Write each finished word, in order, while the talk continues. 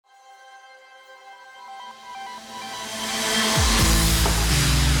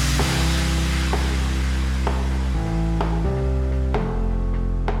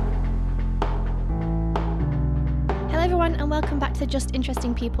Just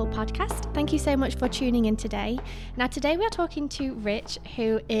Interesting People podcast. Thank you so much for tuning in today. Now, today we are talking to Rich,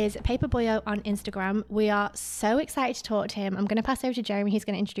 who is Paperboyo on Instagram. We are so excited to talk to him. I'm going to pass over to Jeremy, who's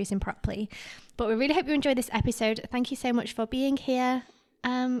going to introduce him properly. But we really hope you enjoyed this episode. Thank you so much for being here.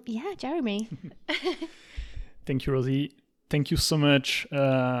 Jeremy. Thank you, Rosie. Thank you so much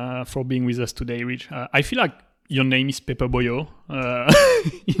for being with us today, Rich. I feel like your name is Paperboyo,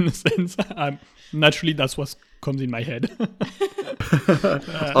 in a sense. Naturally, that's what comes in my head.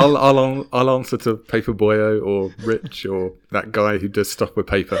 I'll answer to Paperboyo or Rich or that guy who does stuff with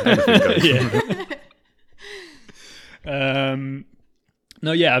paper. Anything goes.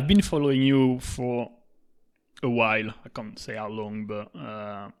 Yeah. I've been following you for a while. I can't say how long, but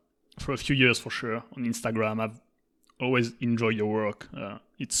for a few years for sure on Instagram. I've always enjoyed your work.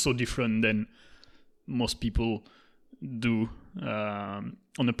 It's so different than most people do on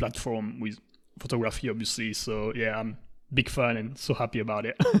a platform with photography, obviously. So yeah, I'm a big fan and so happy about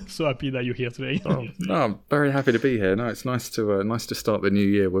it. So happy that you're here today. I'm very happy to be here. No, it's nice to start the new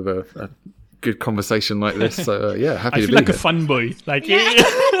year with a good conversation like this. So happy to be here. I feel like a fanboy.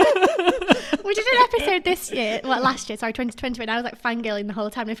 We did an episode last year, 2020, and I was like fangirling the whole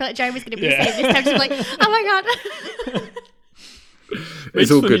time. And I feel like Jeremy's going to be the same this time. She's like, oh my God.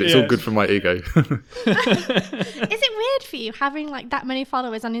 It's all good. It's all good for my ego. Is it weird for you having like that many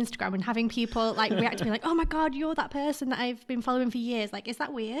followers on Instagram and having people like react to me like, oh my God, you're that person that I've been following for years? Like, is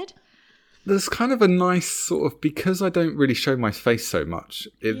that weird? There's kind of a nice sort of, because I don't really show my face so much,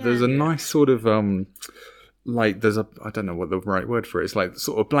 there's a nice sort of, I don't know what the right word for it is, like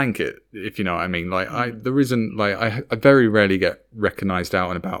sort of blanket, if you know what I mean. Like I very rarely get recognised out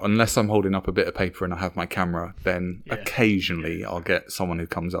and about unless I'm holding up a bit of paper and I have my camera. Then occasionally I'll get someone who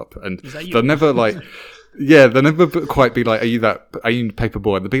comes up and they'll never like, they'll never quite be like, are you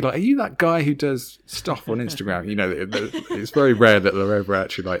Paperboy? They'll be like, are you that guy who does stuff on Instagram? You know, it's very rare that they'll ever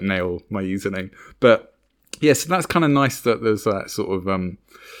actually like nail my username. But so that's kind of nice that there's that sort of,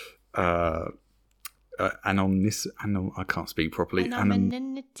 I can't speak properly.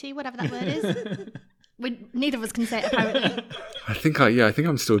 Anonymity, whatever that word is. Neither of us can say it, apparently. I think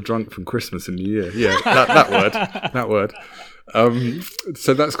I'm still drunk from Christmas and New Year. Yeah, that word.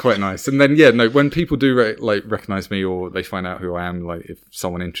 So that's quite nice. And then when people do recognize me or they find out who I am, like if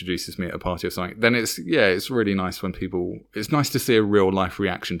someone introduces me at a party or something, then it's really nice when it's nice to see a real life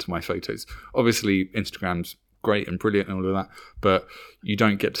reaction to my photos. Obviously, Instagram's great and brilliant and all of that, but you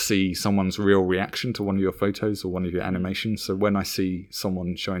don't get to see someone's real reaction to one of your photos or one of your animations. So when I see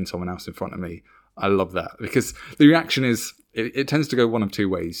someone showing someone else in front of me, I love that, because the reaction is it tends to go one of two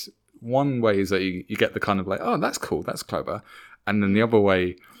ways. One way is that you get the kind of like, oh, that's cool, that's clever, and then the other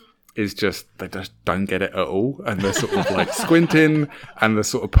way is just they just don't get it at all, and they're sort of like squinting and they're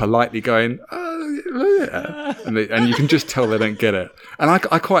sort of politely going, oh, yeah. And you can just tell they don't get it. And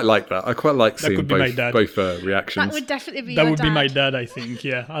I quite like that. I quite like seeing both reactions. That would definitely be be my dad, I think.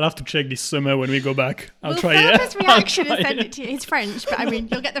 Yeah, I'll have to check this summer when we go back. I'll try it. His reaction and send it to you. He's French, but I mean,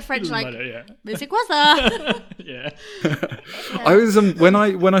 you'll get the French music was there. Yeah. I was when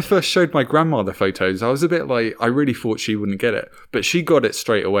I first showed my grandmother photos, I was a bit like, I really thought she wouldn't get it, but she got it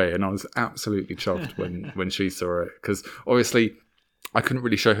straight away, and I was absolutely chuffed when she saw it, because obviously I couldn't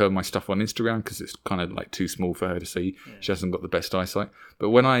really show her my stuff on Instagram because it's kind of like too small for her to see. Yeah. She hasn't got the best eyesight.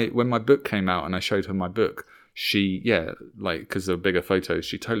 But when my book came out and I showed her my book, she because of bigger photos,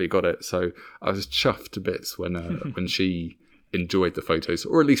 she totally got it. So I was chuffed to bits when she enjoyed the photos,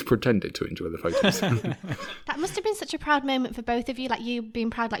 or at least pretended to enjoy the photos. That must have been such a proud moment for both of you, like you being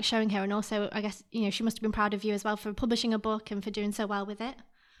proud, like showing her, and also I guess she must have been proud of you as well for publishing a book and for doing so well with it.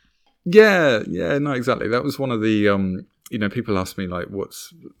 Yeah, no, exactly. That was one of the people ask me like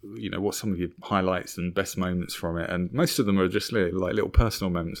what's some of your highlights and best moments from it, and most of them are just like little personal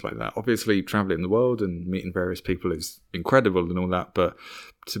moments like that. Obviously traveling the world and meeting various people is incredible and all that, but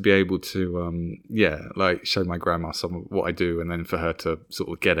to be able to show my grandma some of what I do, and then for her to sort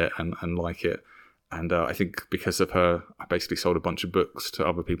of get it and like it. And I think because of her, I basically sold a bunch of books to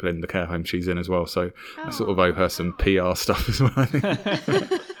other people in the care home she's in as well. So I sort of owe her some PR stuff as well, I think.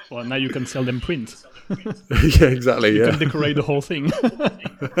 Well, now you can sell them print. Yeah, exactly. You can decorate the whole thing.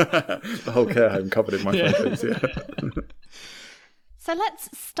 The whole care home covered in my photos, yeah. So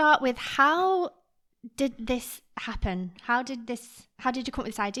let's start with, how did this happen? How did you come up with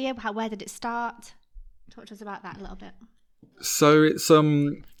this idea? Where did it start? Talk to us about that a little bit. So it's a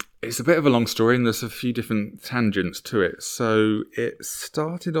bit of a long story, and there's a few different tangents to it. So it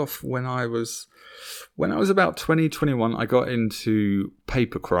started off when I was about 20, 21, I got into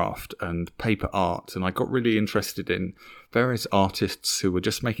paper craft and paper art, and I got really interested in various artists who were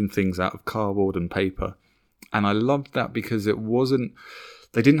just making things out of cardboard and paper. And I loved that because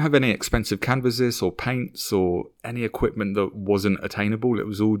they didn't have any expensive canvases or paints or any equipment that wasn't attainable. It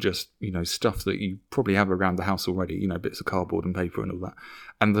was all just, stuff that you probably have around the house already, bits of cardboard and paper and all that.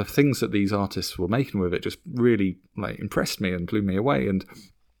 And the things that these artists were making with it just really impressed me and blew me away. And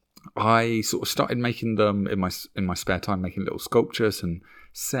I sort of started making them in my spare time, making little sculptures and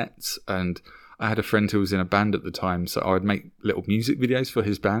sets. And I had a friend who was in a band at the time, so I would make little music videos for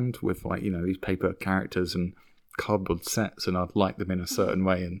his band with these paper characters and cardboard sets, and I'd like them in a certain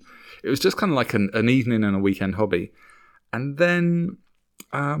way. And it was just kind of like an evening and a weekend hobby. And then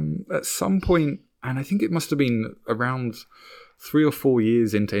at some point, and I think it must have been around 3 or 4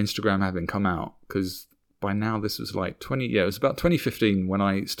 years into Instagram having come out, because by now this was it was about 2015 when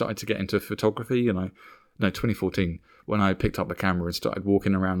I started to get into photography, 2014 when I picked up a camera and started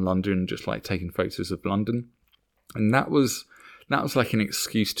walking around London, just taking photos of London. And that was like an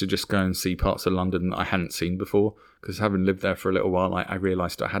excuse to just go and see parts of London that I hadn't seen before, because having lived there for a little while, I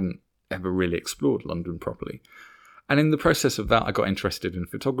realised I hadn't ever really explored London properly. And in the process of that, I got interested in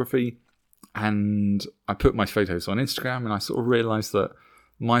photography, and I put my photos on Instagram, and I sort of realised that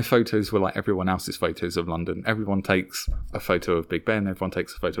my photos were like everyone else's photos of London. Everyone takes a photo of Big Ben, everyone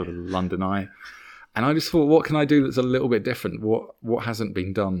takes a photo of the London Eye. And I just thought, what can I do that's a little bit different? What hasn't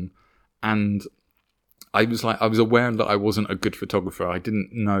been done? And I was aware that I wasn't a good photographer. I didn't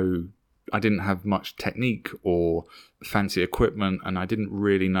have much technique or fancy equipment, and I didn't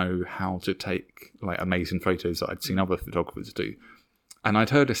really know how to take amazing photos that I'd seen other photographers do. And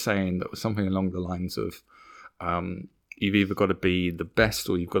I'd heard a saying that was something along the lines of, you've either got to be the best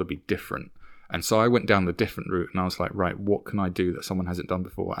or you've got to be different. And so I went down the different route, and I was like, right, what can I do that someone hasn't done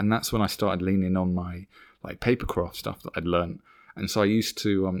before? And that's when I started leaning on my papercraft stuff that I'd learned. And so I used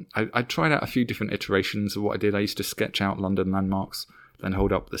to, I tried out a few different iterations of what I did. I used to sketch out London landmarks, then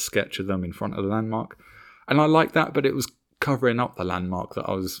hold up the sketch of them in front of the landmark. And I liked that, but it was covering up the landmark that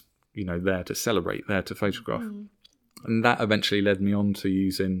I was, there to celebrate, there to photograph. Mm. And that eventually led me on to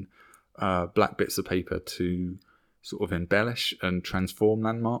using black bits of paper to sort of embellish and transform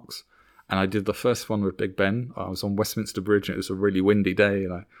landmarks. And I did the first one with Big Ben. I was on Westminster Bridge, and it was a really windy day,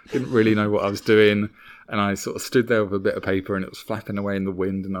 and I didn't really know what I was doing. And I sort of stood there with a bit of paper, and it was flapping away in the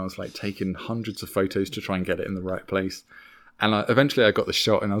wind, and I was taking hundreds of photos to try and get it in the right place. And eventually I got the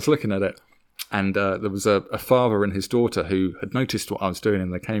shot, and I was looking at it, and there was a father and his daughter who had noticed what I was doing,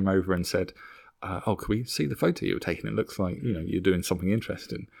 and they came over and said, can we see the photo you were taking? It looks like, you're doing something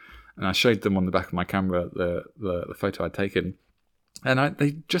interesting. And I showed them on the back of my camera the photo I'd taken. And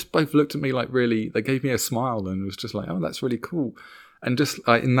they just both looked at me they gave me a smile, and was just oh, that's really cool. And just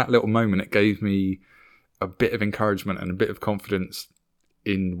in that little moment, it gave me a bit of encouragement and a bit of confidence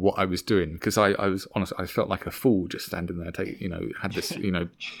in what I was doing. Because I was honest, I felt like a fool just standing there, had this,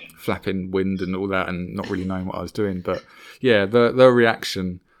 flapping wind and all that, and not really knowing what I was doing. But yeah, the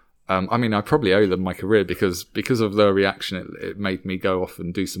reaction, I probably owe them my career because of their reaction, it made me go off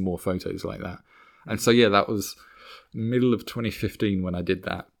and do some more photos like that. And so, yeah, that was middle of 2015 when I did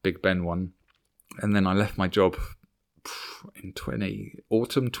that Big Ben one, and then I left my job in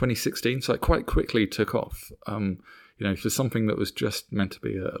autumn 2016, so it quite quickly took off. For something that was just meant to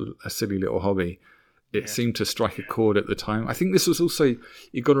be a silly little hobby, it seemed to strike a chord at the time. I think this was also,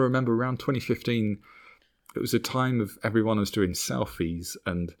 you've got to remember, around 2015, it was a time of everyone was doing selfies,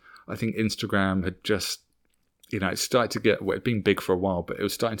 and I think Instagram had just, it started to get, it'd been big for a while, but it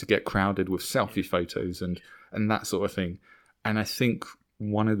was starting to get crowded with selfie photos and that sort of thing. And I think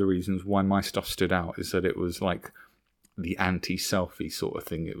one of the reasons why my stuff stood out is that it was the anti-selfie sort of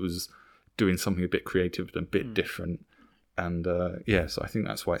thing. It was doing something a bit creative and a bit different. And so I think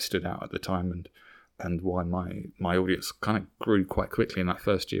that's why it stood out at the time, and why my audience kind of grew quite quickly in that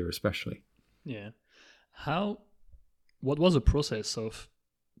first year especially. Yeah. What was the process of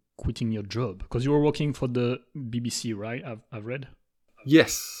quitting your job? Because you were working for the BBC, right? I've read.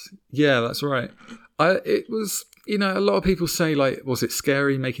 Yes. Yeah, that's right. It was, a lot of people say, was it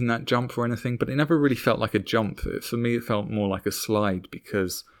scary making that jump or anything? But it never really felt like a jump. For me, it felt more like a slide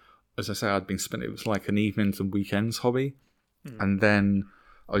because, as I say, it was like an evenings and weekends hobby. Mm. And then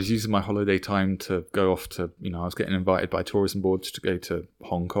I was using my holiday time to go off to, I was getting invited by tourism boards to go to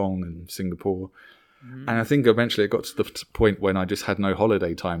Hong Kong and Singapore. Mm. And I think eventually it got to the point when I just had no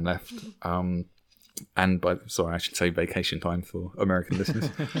holiday time left. I should say vacation time for American listeners.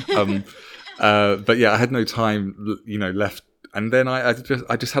 But yeah, I had no time, left. And then I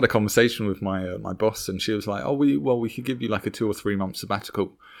just had a conversation with my boss, and she was like, "Oh, we could give you a 2 or 3 month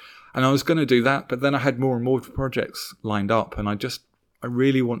sabbatical." And I was going to do that, but then I had more and more projects lined up, and I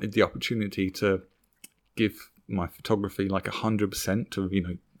really wanted the opportunity to give my photography 100% to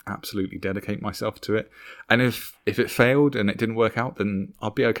absolutely dedicate myself to it. And if it failed and it didn't work out, then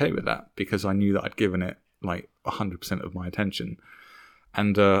I'll be okay with that, because I knew that I'd given it like 100% of my attention.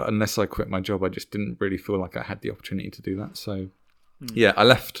 And unless I quit my job, I just didn't really feel like I had the opportunity to do that. So yeah, I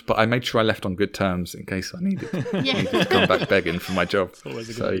left, but I made sure I left on good terms in case I needed to come back begging for my job. So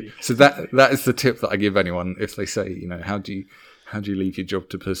that is the tip that I give anyone if they say, you know, how do you leave your job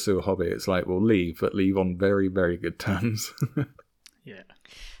to pursue a hobby? It's like, well, leave, but leave on very, very good terms. Yeah.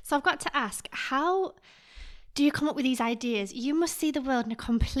 So I've got to ask, how do you come up with these ideas? You must see the world in a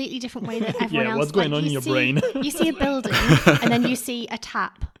completely different way than everyone else. What's going on in your brain? You see a building and then you see a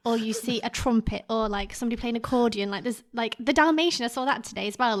tap, or you see a trumpet, or like somebody playing accordion. Like there's like the Dalmatian, I saw that today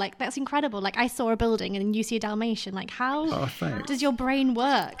as well. Like that's incredible. Like I saw a building and then you see a Dalmatian. Like how does your brain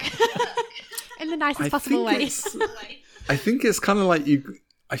work? In the nicest possible way. I think it's kind of like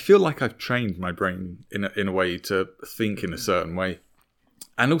I feel like I've trained my brain in a way to think in a certain way.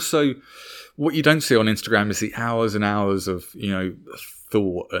 And also, what you don't see on Instagram is the hours and hours of, you know,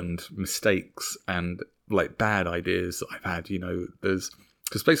 thought and mistakes and like bad ideas that I've had. You know, because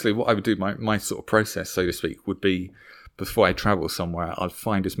basically what I would do, my sort of process, so to speak, would be before I travel somewhere, I'd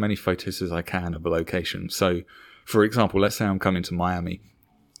find as many photos as I can of a location. So, for example, let's say I'm coming to Miami.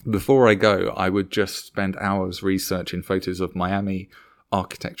 Before I go, I would just spend hours researching photos of Miami,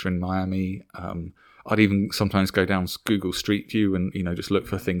 architecture in Miami. I'd even sometimes go down Google Street View and, you know, just look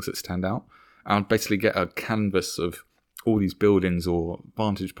for things that stand out. I'd basically get a canvas of all these buildings or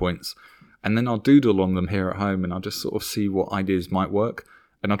vantage points, and then I'll doodle on them here at home, and I'll just sort of see what ideas might work.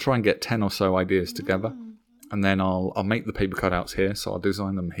 And I'll try and get 10 or so ideas together, and then I'll make the paper cutouts here, so I'll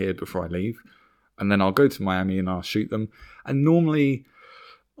design them here before I leave. And then I'll go to Miami and I'll shoot them. And normally,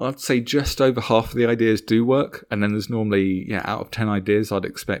 I'd say just over half of the ideas do work, and then there's normally, out of 10 ideas, I'd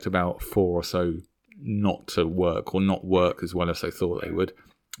expect about 4 or so not to work or not work as well as I thought they would.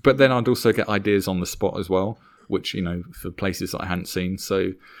 But then I'd also get ideas on the spot as well, which, you know, for places that I hadn't seen.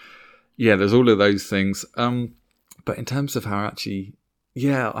 So yeah, there's all of those things. But in terms of how actually,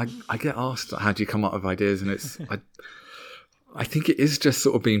 I get asked, how do you come up with ideas? And it's, I think it is just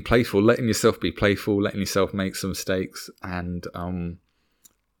sort of being playful, letting yourself be playful, letting yourself make some mistakes. And I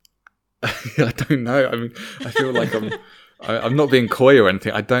don't know. I mean, I feel like I'm not being coy or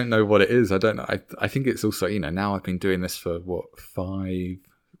anything. I don't know what it is. I don't know. I think it's also, you know, now I've been doing this for 5,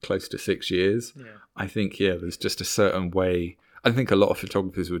 close to 6 years. Yeah. I think, there's just a certain way. I think a lot of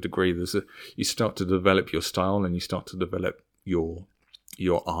photographers would agree. You start to develop your style and you start to develop your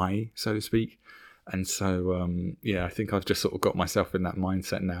eye, so to speak. And so, I think I've just sort of got myself in that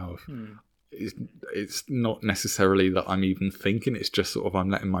mindset now of, it's not necessarily that I'm even thinking, it's just sort of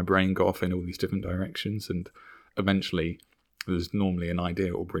I'm letting my brain go off in all these different directions, and eventually there's normally an idea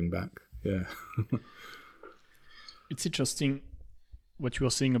it will bring back. Yeah. It's interesting what you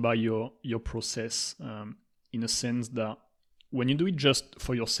were saying about your process, in a sense that when you do it just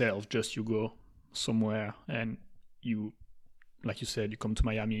for yourself, just you go somewhere and you, like you said, you come to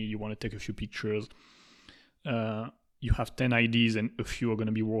Miami, you want to take a few pictures, you have 10 ideas and a few are going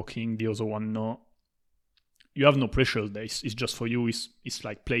to be working, the other one not. You have no pressure there. It's just for you. It's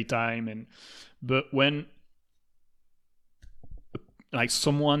like playtime. But when like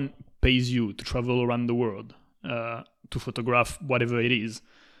someone pays you to travel around the world to photograph whatever it is,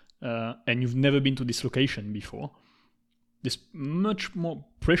 and you've never been to this location before, there's much more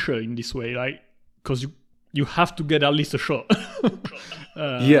pressure in this way, like, because you have to get at least a shot.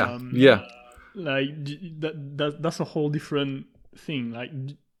 Like that's a whole different thing. Like,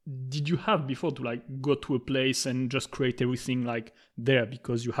 did you have before to like go to a place and just create everything like there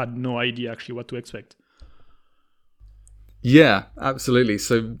because you had no idea actually what to expect? Yeah, absolutely.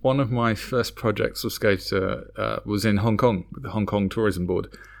 So one of my first projects was in Hong Kong with the Hong Kong Tourism Board,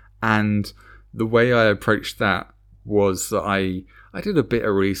 and the way I approached that was that I did a bit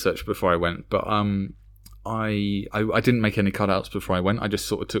of research before I went, but I didn't make any cutouts before I went. I just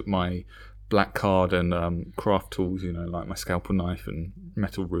sort of took my black card and craft tools, you know, like my scalpel knife and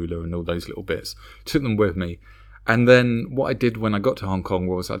metal ruler and all those little bits, took them with me. And then what I did when I got to Hong Kong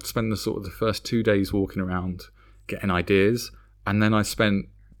was I'd spend the first 2 days walking around getting ideas, and then I spent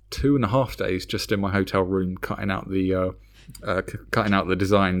 2.5 days just in my hotel room cutting out the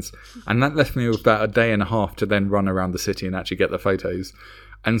designs, and that left me with about 1.5 days to then run around the city and actually get the photos.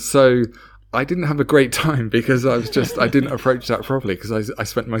 And so I didn't have a great time because I didn't approach that properly because I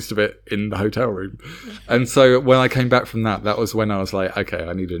spent most of it in the hotel room. And so when I came back from that was when I was like, okay,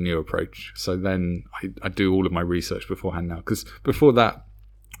 I need a new approach. So then I do all of my research beforehand now, because before that,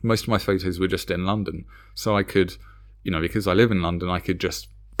 most of my photos were just in London. So I could, you know, because I live in London, I could just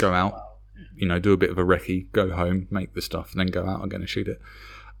go out, you know, do a bit of a recce, go home, make the stuff, and then go out again and shoot it.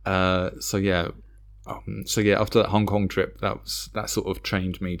 So yeah, after that Hong Kong trip, that sort of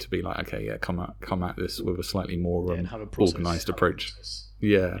trained me to be like, okay, yeah, come at this with a slightly more organised approach.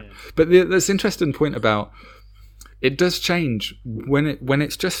 Yeah. But there's an interesting point about it does change when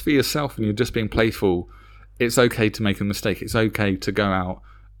it's just for yourself and you're just being playful. It's okay to make a mistake. It's okay to go out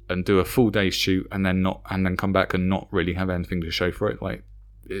and do a full day's shoot and then come back and not really have anything to show for it. Like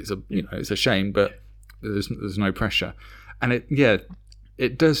it's a shame, but there's no pressure. And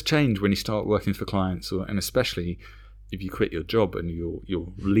it does change when you start working for clients, and especially if you quit your job and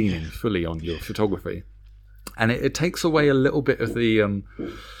you're leaning fully on your photography. And it takes away a little bit of the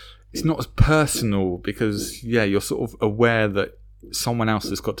it's not as personal because you're sort of aware that someone else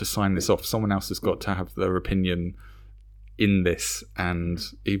has got to sign this off, someone else has got to have their opinion in this, and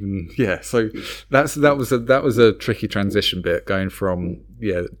even so that was a tricky transition bit, going from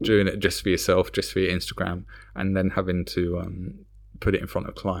doing it just for yourself, just for your Instagram, and then having to put it in front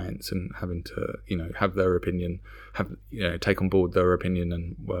of clients and having to have their opinion, take on board their opinion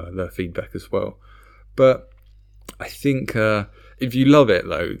and their feedback as well. But I think if you love it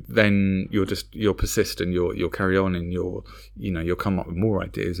though, then you'll persist and you'll carry on, and you'll come up with more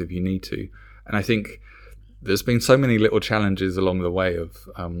ideas if you need to. And I think there's been so many little challenges along the way of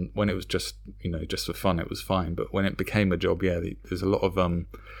when it was just for fun, it was fine, but when it became a job, there's a lot of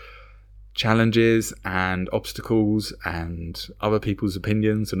challenges and obstacles and other people's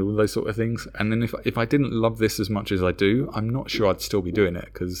opinions and all those sort of things. And then if I didn't love this as much as I do, I'm not sure I'd still be doing it,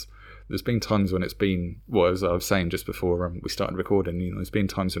 because there's been times when it's been, as I was saying just before we started recording, there's been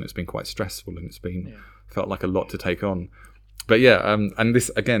times when it's been quite stressful and it's been felt like a lot to take on. But and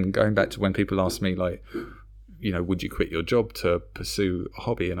this again, going back to when people ask me like, would you quit your job to pursue a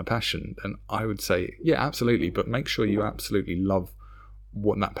hobby and a passion? And I would say, yeah, absolutely. But make sure you absolutely love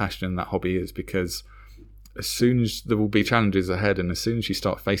what that passion and that hobby is, because as soon as there will be challenges ahead, and as soon as you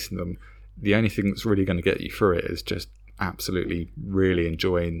start facing them, the only thing that's really going to get you through it is just absolutely really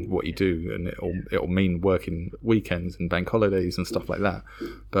enjoying what you do, and it'll mean working weekends and bank holidays and stuff like that.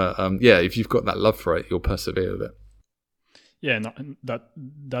 But if you've got that love for it, you'll persevere with it. Yeah, no,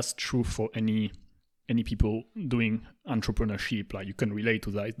 that's true for any people doing entrepreneurship. Like, you can relate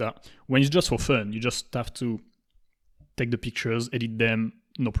to that when it's just for fun, you just have to take the pictures, edit them,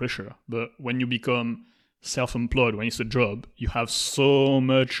 no pressure. But when you become self-employed, when it's a job, you have so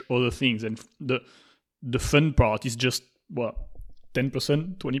much other things, and the fun part is just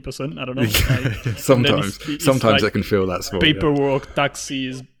 10%, 20%, I don't know. Like, sometimes I can feel that small. Paperwork,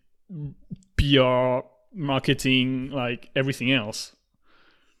 taxes, PR, marketing, like everything else.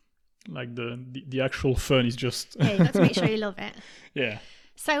 Like the actual fun is just you got to make sure you love it. Yeah.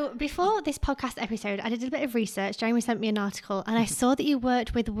 So before this podcast episode, I did a bit of research. Jeremy sent me an article, and I saw that you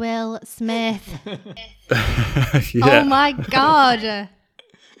worked with Will Smith. Oh my God.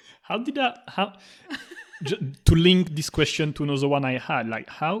 How did that... to link this question to another one I had, like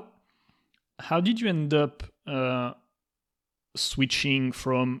how did you end up switching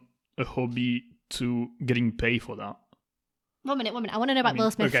from a hobby to getting paid for that? One minute. I want to know about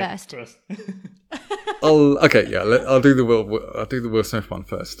Will Smith first. I'll do the Will Smith one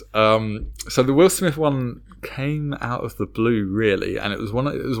first. So the Will Smith one came out of the blue, really, and it was one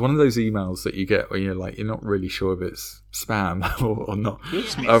of those emails that you get where you're like, you're not really sure if it's spam or not.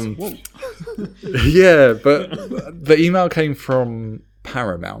 Yeah, but the email came from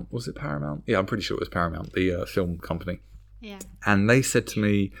Paramount. Was it Paramount? Yeah, I'm pretty sure it was Paramount, the film company. Yeah. And they said to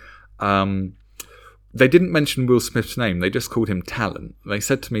me, they didn't mention Will Smith's name. They just called him Talent. They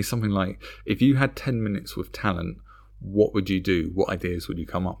said to me something like, if you had 10 minutes with talent, what would you do? What ideas would you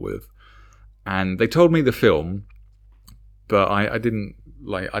come up with? And they told me the film, but I didn't,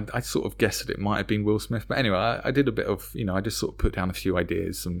 I sort of guessed that it might have been Will Smith. But anyway, I did a bit of, I just sort of put down a few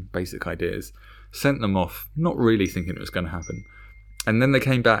ideas, some basic ideas, sent them off, not really thinking it was going to happen. And then they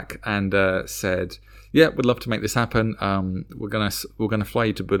came back and said, yeah, we'd love to make this happen. We're gonna fly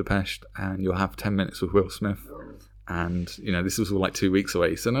you to Budapest, and you'll have 10 minutes with Will Smith. And this was all like 2 weeks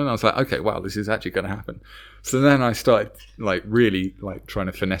away. So then I was like, okay, wow, this is actually going to happen. So then I started really trying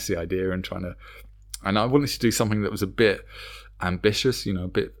to finesse the idea and I wanted to do something that was a bit ambitious, a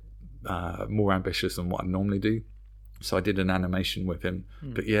bit more ambitious than what I normally do. So I did an animation with him.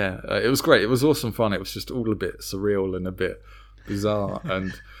 But yeah, it was great. It was awesome fun. It was just all a bit surreal and a bit bizarre,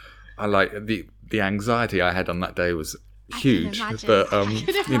 and I the anxiety I had on that day was huge, but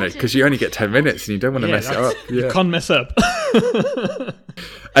because you only get 10 minutes and you don't want to mess it up. You can't mess up.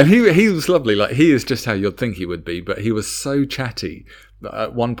 And he was lovely. Like, he is just how you'd think he would be, but he was so chatty that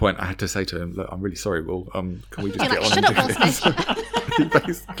at one point I had to say to him, look, I'm really sorry, Will, can we just get on and do this?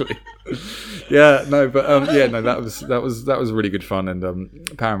 basically. Yeah, no, but that was really good fun,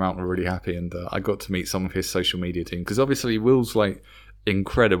 and Paramount were really happy, and I got to meet some of his social media team because obviously Will's like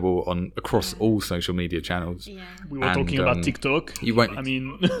incredible on across all social media channels. Yeah. We were talking about TikTok. You won't. I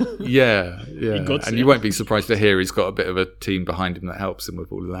mean, yeah, got and it. you won't be surprised to hear he's got a bit of a team behind him that helps him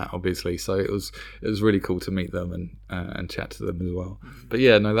with all of that, obviously. So it was really cool to meet them and chat to them as well. But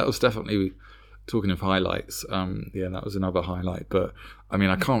yeah, no, that was definitely. Talking of highlights, that was another highlight. But I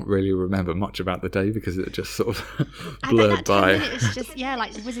mean, I can't really remember much about the day because it just sort of blurred by. It's just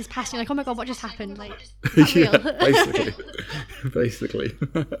like was his passion? Like, oh my god, what just happened? Like, yeah, basically.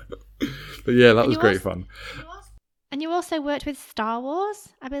 But yeah, that was great fun. And you also worked with Star Wars,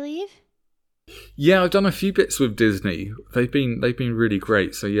 I believe. Yeah, I've done a few bits with Disney. They've been really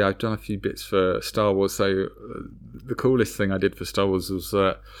great. So yeah, I've done a few bits for Star Wars. So the coolest thing I did for Star Wars was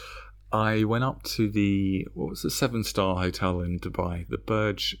that. I went up to the 7-star hotel in Dubai, the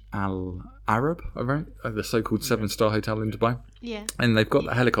Burj Al Arab, right? The so-called 7-star hotel in Dubai. Yeah. And they've got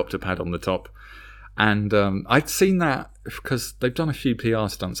the helicopter pad on the top. And I'd seen that because they've done a few PR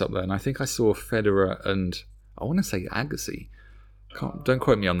stunts up there. And I think I saw Federer and I want to say Agassi. Don't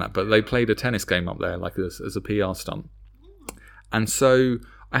quote me on that, but they played a tennis game up there like as a PR stunt. And so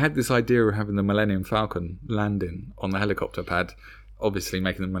I had this idea of having the Millennium Falcon landing on the helicopter pad. Obviously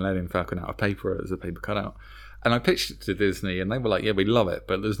making the Millennium Falcon out of paper as a paper cutout. And I pitched it to Disney and they were like, yeah, we love it,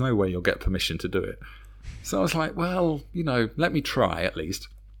 but there's no way you'll get permission to do it. So I was like, well, let me try at least.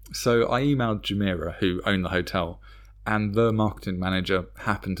 So I emailed Jumeirah, who owned the hotel, and the marketing manager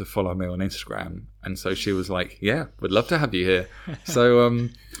happened to follow me on Instagram. And so she was like, yeah, we'd love to have you here. So,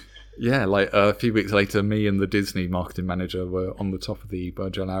 like a few weeks later, me and the Disney marketing manager were on the top of the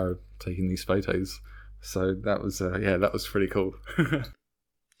Burj Al Arab taking these photos. So that was pretty cool.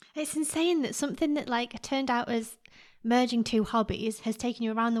 It's insane that something that like turned out as merging two hobbies has taken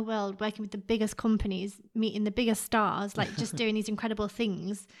you around the world, working with the biggest companies, meeting the biggest stars, like just doing these incredible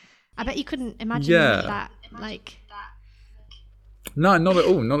things. I bet you couldn't imagine that. Like, no, not at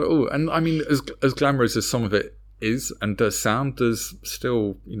all. And I mean, as glamorous as some of it is and does sound, there's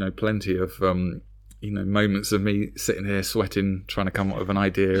still plenty of moments of me sitting here sweating, trying to come up with an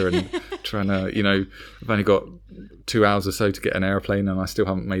idea and trying to, I've only got 2 hours or so to get an airplane and I still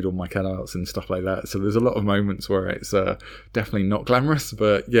haven't made all my cutouts and stuff like that. So there's a lot of moments where it's definitely not glamorous,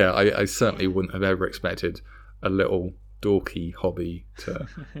 but yeah, I certainly wouldn't have ever expected a little dorky hobby to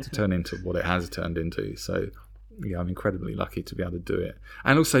turn into what it has turned into. So yeah, I'm incredibly lucky to be able to do it.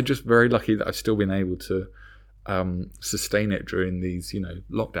 And also just very lucky that I've still been able to sustain it during these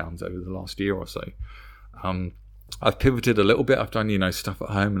lockdowns over the last year or so. I've pivoted a little bit. I've done stuff at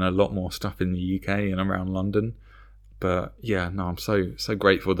home and a lot more stuff in the UK and around London, but yeah, no, I'm so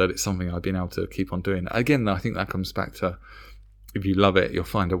grateful that it's something I've been able to keep on doing. Again, I think that comes back to if you love it, you'll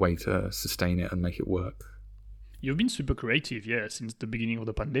find a way to sustain it and make it work. You've been super creative, since the beginning of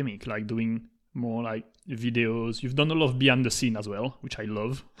the pandemic, like doing more like videos. You've done a lot of behind the scene as well, which I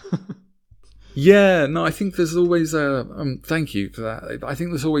love. Yeah, no, I think there's always thank you for that. I think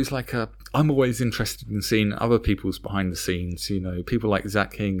there's always I'm always interested in seeing other people's behind the scenes, people like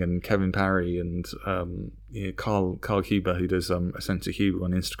Zach King and Kevin Parry and Carl Huber, who does a Sense of Humour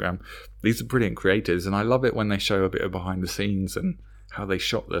on Instagram. These are brilliant creators, and I love it when they show a bit of behind the scenes and how they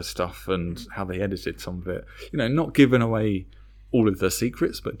shot their stuff and how they edited some of it. Not giving away all of the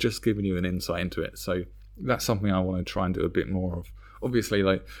secrets, but just giving you an insight into it. So that's something I want to try and do a bit more of. Obviously,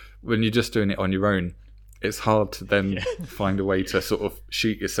 when you're just doing it on your own, it's hard to then find a way to sort of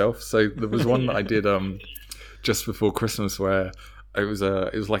shoot yourself. So there was one that I did just before Christmas where it was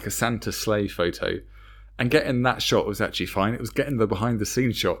like a Santa sleigh photo, and getting that shot was actually fine. It was getting the behind the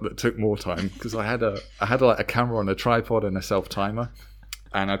scenes shot that took more time because I had a camera on a tripod and a self timer,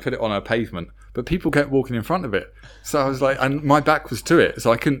 and I put it on a pavement. But people kept walking in front of it. So I was like, and my back was to it,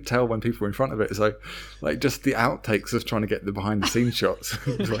 so I couldn't tell when people were in front of it. So, just the outtakes of trying to get the behind the scenes shots.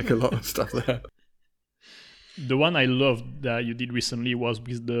 There's a lot of stuff there. The one I loved that you did recently was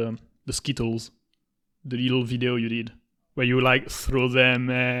with the Skittles, the little video you did, where you throw them,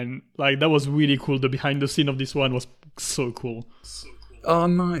 and that was really cool. The behind the scene of this one was so cool. Oh,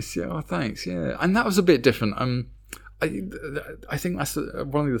 nice. Yeah, oh, thanks. Yeah. And that was a bit different. I think that's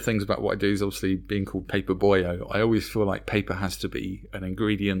one of the things about what I do is obviously being called Paper Boyo. I always feel like paper has to be an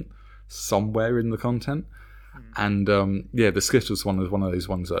ingredient somewhere in the content. And the Skittles one was one of those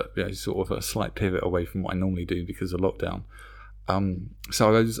ones that sort of a slight pivot away from what I normally do because of lockdown.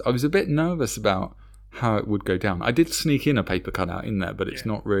 So I was a bit nervous about how it would go down. I did sneak in a paper cutout in there, but it's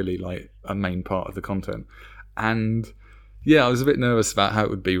not really a main part of the content. And Yeah, I was a bit nervous about how it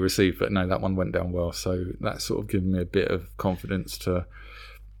would be received, but no, that one went down well. So that's sort of given me a bit of confidence to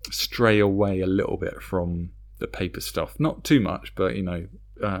stray away a little bit from the paper stuff. Not too much, but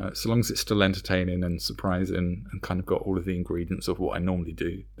so long as it's still entertaining and surprising and kind of got all of the ingredients of what I normally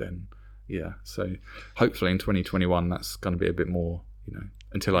do, then yeah. So hopefully in 2021 that's going to be a bit more,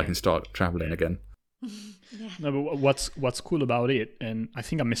 until I can start traveling again. Yeah. No, but what's cool about it, and I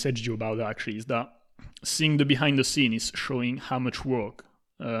think I messaged you about that actually, is that seeing the behind the scenes is showing how much work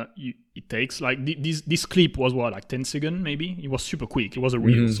it takes. Like this clip was like 10 seconds maybe. It was super quick. It was a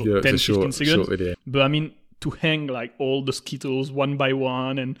reel, so 10, 15 seconds. Short video. But I mean, to hang like all the Skittles one by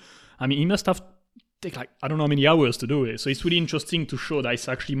one, and I mean, it must have take like I don't know how many hours to do it. So it's really interesting to show that it's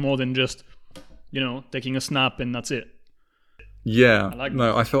actually more than just taking a snap and that's it. Yeah,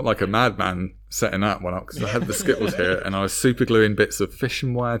 I felt like a madman setting that one up because I had the Skittles here and I was super gluing bits of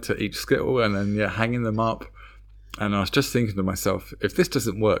fishing wire to each Skittle and then hanging them up. And I was just thinking to myself, if this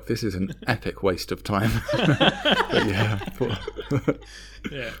doesn't work, this is an epic waste of time. But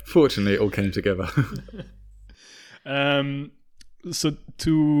yeah, fortunately, it all came together. So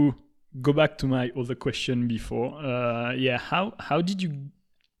to go back to my other question before, how did you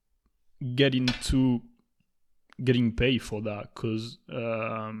get into getting paid for that? Because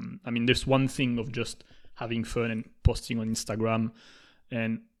I mean, there's one thing of just having fun and posting on Instagram,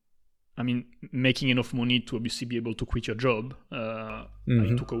 and I mean, making enough money to obviously be able to quit your job.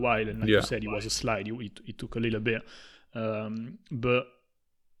 It took a while, and like you said, it was a slide. It took a little bit, but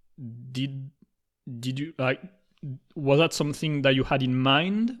did you was that something that you had in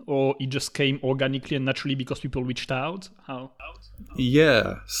mind, or it just came organically and naturally because people reached out? How?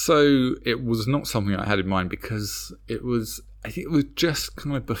 Yeah, so it was not something I had in mind because I think it was just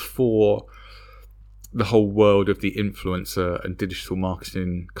kind of before the whole world of the influencer and digital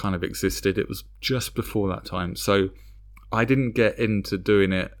marketing kind of existed. It was just before that time. So I didn't get into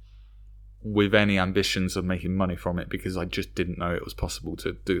doing it with any ambitions of making money from it because I just didn't know it was possible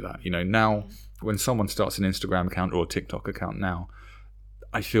to do that. Now when someone starts an Instagram account or a TikTok account now,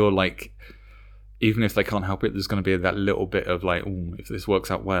 I feel like even if they can't help it, there's going to be that little bit of like, if this works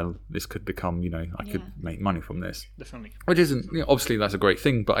out well, this could become, I could make money from this. Definitely. Which isn't, obviously that's a great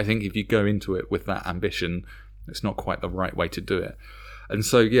thing, but I think if you go into it with that ambition, it's not quite the right way to do it. And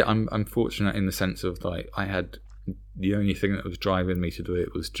so, yeah, I'm fortunate in the sense of like I had the only thing that was driving me to do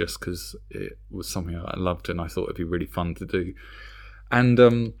it was just because it was something I loved and I thought it'd be really fun to do. And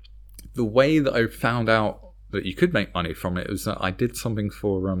the way that I found out that you could make money from it was that I did something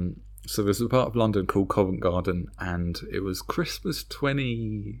for so there's a part of London called Covent Garden, and it was Christmas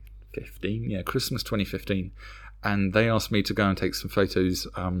 2015. Yeah, Christmas 2015, and they asked me to go and take some photos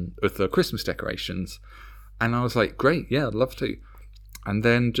with the Christmas decorations, and I was like, great, yeah, I'd love to. And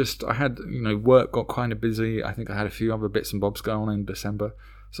then I had work got kind of busy. I think I had a few other bits and bobs going on in December,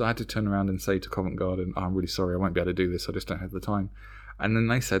 so I had to turn around and say to Covent Garden, I'm really sorry, I won't be able to do this. I just don't have the time. And then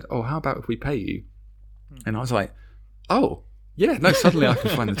they said, oh, how about if we pay you? And I was like, oh, yeah, no, suddenly I can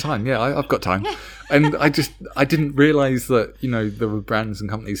find the time. Yeah, I've got time. And I didn't realise that, there were brands and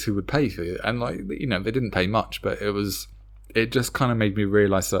companies who would pay for it. And they didn't pay much, but it just kind of made me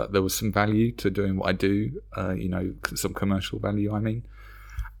realise that there was some value to doing what I do, some commercial value, I mean.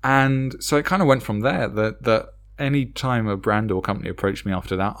 And so it kind of went from there that any time a brand or company approached me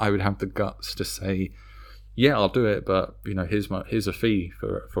after that, I would have the guts to say, yeah, I'll do it, but here's a fee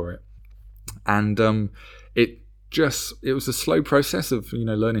for it. And it was a slow process of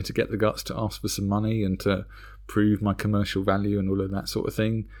learning to get the guts to ask for some money and to prove my commercial value and all of that sort of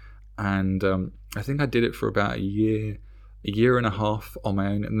thing. And I think I did it for about a year and a half on my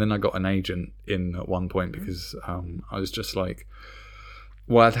own, and then I got an agent in at one point because I was just like,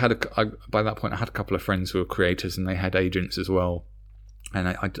 well, by that point I had a couple of friends who were creators and they had agents as well. And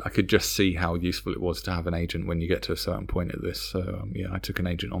I could just see how useful it was to have an agent when you get to a certain point of this. So, I took an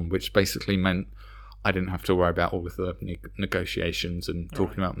agent on, which basically meant I didn't have to worry about all of the negotiations and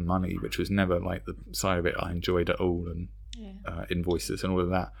talking about money, which was never like the side of it I enjoyed at all, and invoices and all of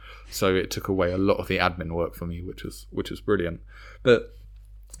that. So it took away a lot of the admin work for me, which was brilliant. But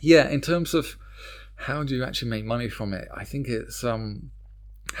yeah, in terms of how do you actually make money from it, I think it's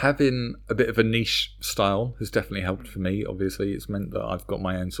having a bit of a niche style has definitely helped for me. Obviously, it's meant that I've got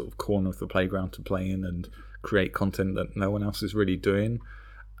my own sort of corner of the playground to play in and create content that no one else is really doing.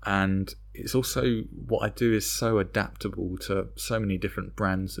 And it's also, what I do is so adaptable to so many different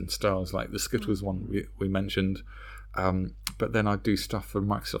brands and styles, like the Skittles one we mentioned. But then I do stuff for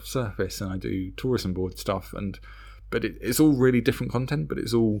Microsoft Surface and I do tourism board stuff. But it's all really different content, but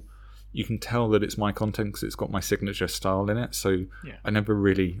it's all, you can tell that it's my content because it's got my signature style in it. So I never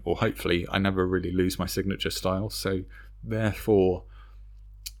really, or hopefully I never really lose my signature style. So therefore,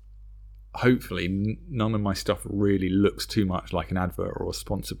 hopefully, none of my stuff really looks too much like an advert or a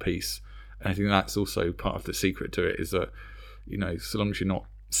sponsor piece. And I think that's also part of the secret to it, is that, you know, so long as you're not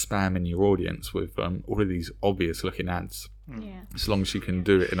spamming your audience with all of these obvious looking ads, as long as you can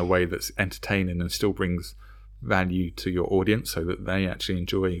do it in a way that's entertaining and still brings value to your audience so that they actually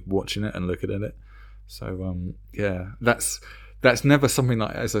enjoy watching it and looking at it. So that's never something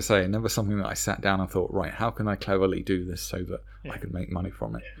that, as I say, never something that I sat down and thought, right, how can I cleverly do this so that I can make money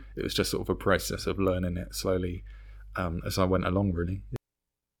from it? It was just sort of a process of learning it slowly as I went along, really.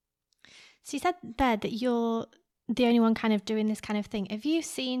 So you said there that you're the only one kind of doing this kind of thing. Have you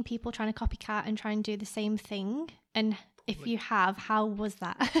seen people trying to copycat and try and do the same thing? And if you have, how was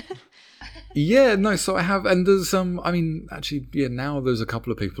that? Yeah, no, so I have, and there's now there's a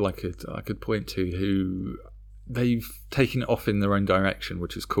couple of people I could point to who they've taken it off in their own direction,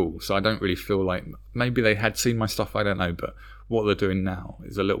 which is cool. So I don't really feel like, maybe they had seen my stuff, I don't know, but what they're doing now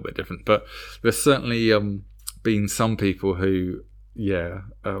is a little bit different. But there's certainly been some people who,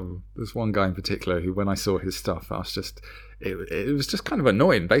 there's one guy in particular who, when I saw his stuff, I was just, it was just kind of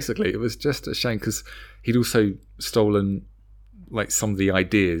annoying, basically. It was just a shame because he'd also stolen like some of the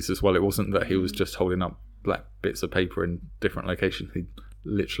ideas as well. It wasn't that he was just holding up black bits of paper in different locations. He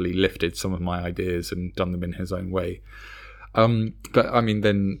literally lifted some of my ideas and done them in his own way. But I mean,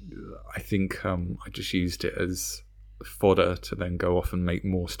 then I think I just used it as fodder to then go off and make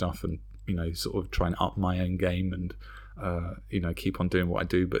more stuff and, you know, sort of try and up my own game and, keep on doing what I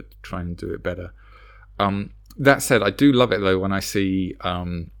do, but try and do it better. That said, I do love it though when I see,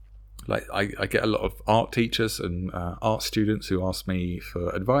 I get a lot of art teachers and art students who ask me for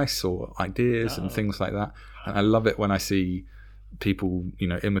advice or ideas and things like that. And I love it when I see people, you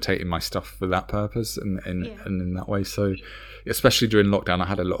know, imitating my stuff for that purpose and in that way. So especially during lockdown, I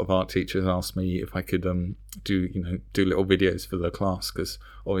had a lot of art teachers ask me if I could do little videos for the class, because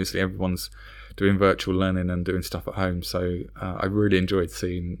obviously everyone's doing virtual learning and doing stuff at home. So I really enjoyed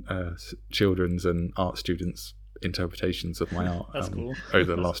seeing children's and art students' interpretations of my art cool.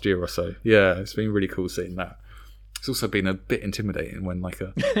 over the last year or so. Yeah, it's been really cool seeing that. It's also been a bit intimidating when like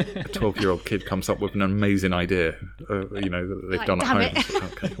a 12-year-old kid comes up with an amazing idea, that they've done at home. So,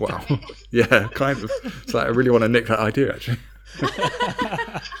 okay, wow. Yeah, kind of. It's like I really want to nick that idea, actually.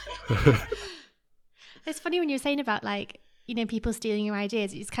 It's funny when you're saying about people stealing your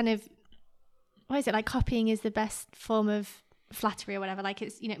ideas. It's kind of, what is it, like copying is the best form of flattery or whatever. Like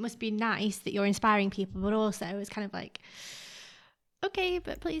it's, it must be nice that you're inspiring people, but also it's kind of like, okay,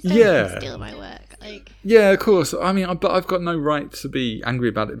 but please don't steal my work. Yeah, of course. I mean, but I've got no right to be angry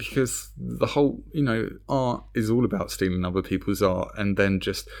about it, because the whole, art is all about stealing other people's art. And then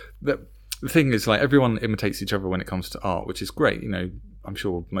just the thing is, like, everyone imitates each other when it comes to art, which is great. I'm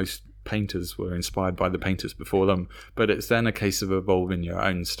sure most painters were inspired by the painters before them, but it's then a case of evolving your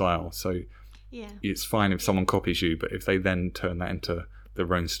own style. So it's fine if someone copies you, but if they then turn that into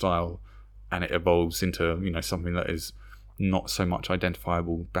their own style and it evolves into, something that is not so much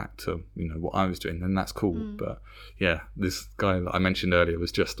identifiable back to what I was doing, then that's cool. But yeah, this guy that I mentioned earlier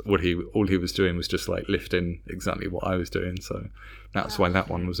was just all he was doing was just like lifting exactly what I was doing, so that's why that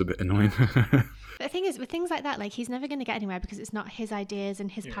one was a bit annoying. But the thing is, with things like that, like, he's never going to get anywhere because it's not his ideas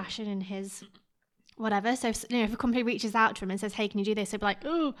and his passion and his whatever. So if a company reaches out to him and says, hey, can you do this, he'll be like,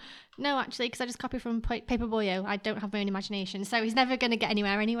 oh no, actually, because I just copied from Paperboyo, I don't have my own imagination. So he's never going to get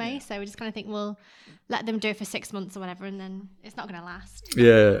anywhere anyway. So we just kind of think, we'll let them do it for 6 months or whatever, and then it's not going to last.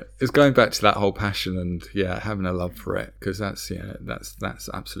 Yeah, it's going back to that whole passion and having a love for it, because that's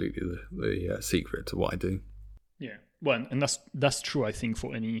absolutely the secret to what I do. Yeah, well, and that's true, I think,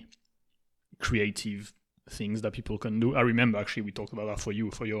 for any creative things that people can do. I remember actually we talked about that for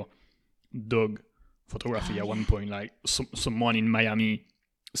your dog photography at one point. Like someone in Miami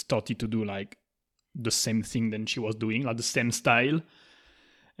started to do like the same thing than she was doing, like the same style,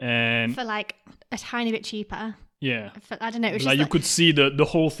 and for like a tiny bit cheaper. I don't know, it was like, just you could see the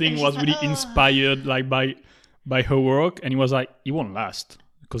whole thing was really inspired like by her work, and it was like, it won't last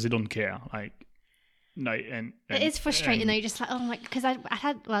because they don't care. And it is frustrating though. You're just like, oh my, because I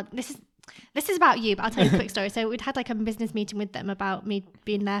had, well, this is about you, but I'll tell you a quick story. So we'd had like a business meeting with them about me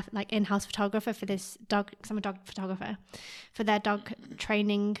being their like in-house photographer for this dog, because I'm a dog photographer, for their dog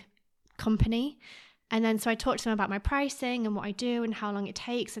training company. And then so I talked to them about my pricing and what I do and how long it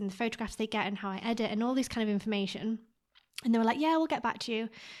takes and the photographs they get and how I edit and all this kind of information. And they were like, yeah, we'll get back to you.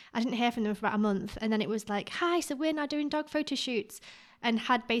 I didn't hear from them for about a month. And then it was like, hi, so we're now doing dog photo shoots, and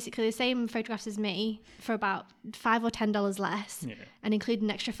had basically the same photographs as me for about $5 or $10 less, and included an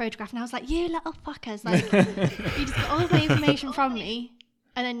extra photograph. And I was like, you little fuckers, like, you just got all of my information from me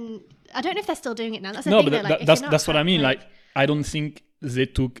And then I don't know if they're still doing it now. That's the No, thing. but Though, like, if that's you're not that's what I mean. Like, like I don't think they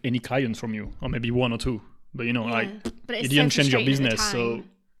took any clients from you, or maybe one or two. But you know, yeah. like, But it's it didn't so change your frustrating at the business. So time.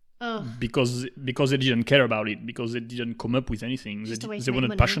 Oh, because they didn't care about it, because they didn't come up with anything, Just a way to they make weren't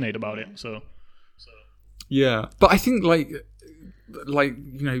money. passionate about it. So Yeah, but I think like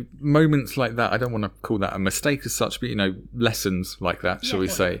moments like that, I don't want to call that a mistake as such, but lessons like that, shall we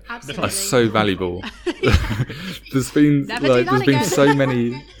say, absolutely. are so valuable. there's been Never do that there's been again. so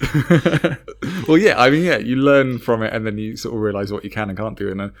many. Well, yeah, you learn from it, and then you sort of realize what you can and can't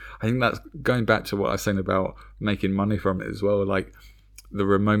do, and I think that's going back to what I was saying about making money from it as well. Like, there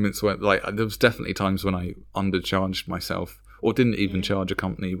were moments where, like, there was definitely times when I undercharged myself, or didn't even charge a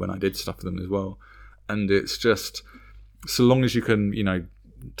company when I did stuff for them as well. And it's just, so long as you can,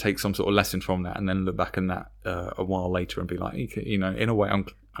 take some sort of lesson from that, and then look back on that a while later and be like, in a way,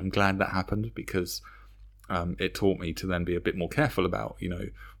 I'm glad that happened, because it taught me to then be a bit more careful about,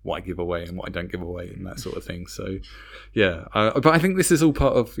 what I give away and what I don't give away and that sort of thing. So, yeah. But I think this is all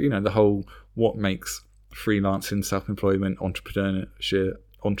part of, the whole what makes freelancing, self-employment, entrepreneurship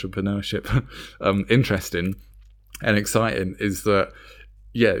interesting and exciting is that,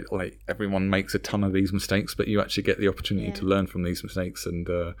 yeah, like, everyone makes a ton of these mistakes, but you actually get the opportunity to learn from these mistakes and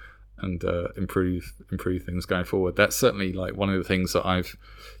improve things going forward. That's certainly, like, one of the things that I've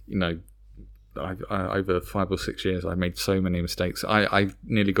over 5 or 6 years, I made so many mistakes. I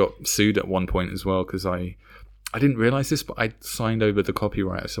nearly got sued at one point as well, because I didn't realize this, but I signed over the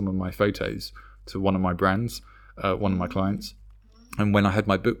copyright of some of my photos to one of my brands, one of my clients. And when I had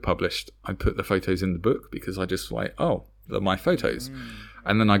my book published, I put the photos in the book, because I just like, oh, they're my photos.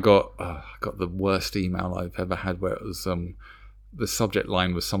 And then I got the worst email I've ever had, where it was the subject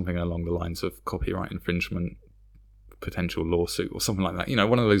line was something along the lines of copyright infringement, potential lawsuit, or something like that.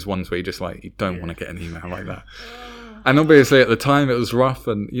 One of those ones where you just like, you don't want to get an email like that. And obviously at the time it was rough,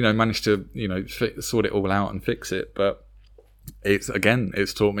 and managed to sort it all out and fix it. But it's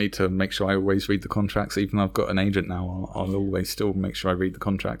taught me to make sure I always read the contracts. Even though I've got an agent now, I'll always still make sure I read the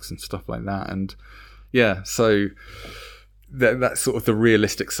contracts and stuff like that. And yeah, so that's sort of the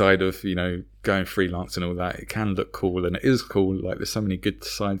realistic side of going freelance and all that. It can look cool, and it is cool. Like, there's so many good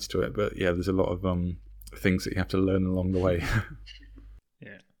sides to it, but yeah, there's a lot of things that you have to learn along the way.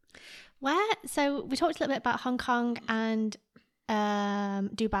 Yeah. So we talked a little bit about Hong Kong and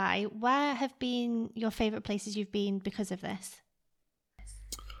Dubai. Where have been your favorite places you've been because of this?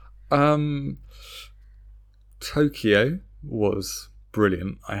 Tokyo was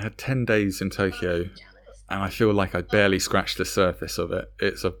brilliant. I had 10 days in Tokyo, and I feel like I barely scratched the surface of it.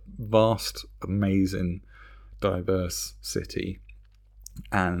 It's a vast, amazing, diverse city.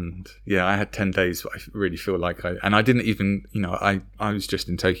 And yeah, I had 10 days, but I really feel like I didn't even, I was just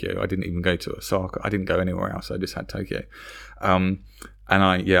in Tokyo. I didn't even go to Osaka. I didn't go anywhere else. I just had Tokyo. And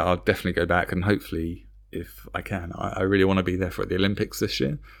I'll definitely go back, and hopefully, if I can, I really want to be there for the Olympics this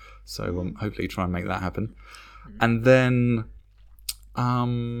year. So hopefully try and make that happen. And then,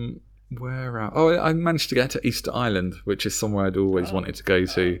 where else? Oh, I managed to get to Easter Island, which is somewhere I'd always wanted to go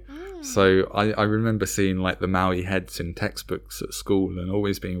to. So I remember seeing like the Maui heads in textbooks at school, and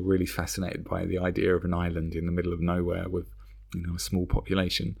always being really fascinated by the idea of an island in the middle of nowhere with a small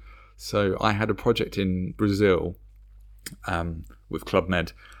population. So I had a project in Brazil with Club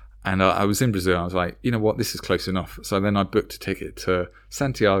Med, and I was in Brazil. I was like, you know what, this is close enough. So then I booked a ticket to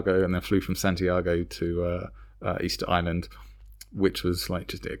Santiago, and then flew from Santiago to Easter Island, which was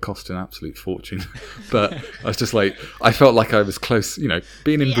like, it cost an absolute fortune. But I was just like, I felt like I was close.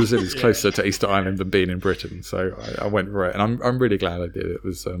 Being in Brazil is closer to Easter Island than being in Britain. So I went for it, and I'm really glad I did. It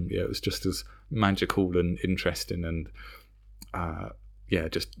was it was just as magical and interesting, and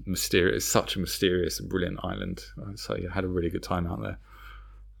just mysterious. Such a mysterious and brilliant island. So I had a really good time out there.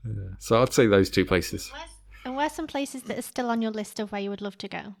 Yeah. So I'd say those two places. And where's some places that are still on your list of where you would love to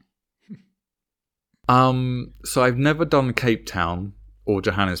go? So I've never done Cape Town or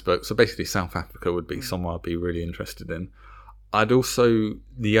Johannesburg. So basically South Africa would be somewhere I'd be really interested in.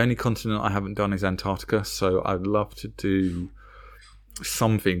 The only continent I haven't done is Antarctica. So I'd love to do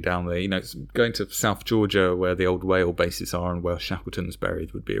something down there. Going to South Georgia, where the old whale bases are and where Shackleton's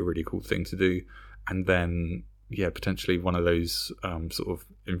buried, would be a really cool thing to do. And then, potentially one of those sort of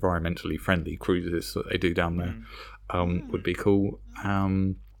environmentally friendly cruises that they do down there would be cool.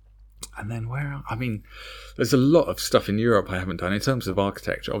 And then there's a lot of stuff in Europe I haven't done in terms of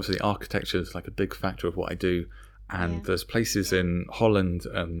architecture. Obviously, architecture is like a big factor of what I do. And there's places in Holland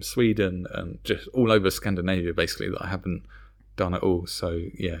and Sweden and just all over Scandinavia, basically, that I haven't done at all. So,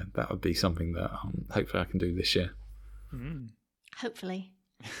 yeah, that would be something that hopefully I can do this year. Hopefully.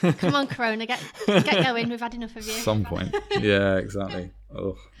 Come on, Corona, get going. We've had enough of you. Some point. Yeah, exactly.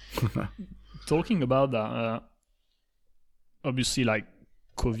 Oh. Talking about that, obviously, like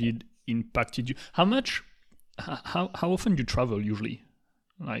COVID impacted you. How often do you travel usually?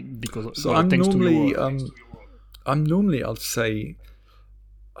 Like, because So thanks to your work. I'm normally, I'd say,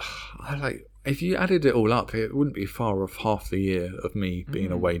 if you added it all up, it wouldn't be far off half the year of me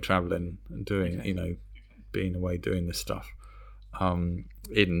being away traveling and doing, being away doing this stuff.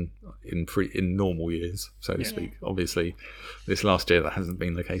 In normal years, so to speak. Obviously, this last year that hasn't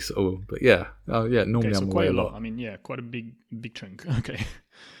been the case at all. But normally so I'm quite away a a lot. lot. I mean, quite a big chunk. Okay.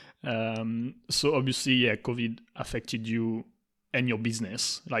 So obviously, COVID affected you and your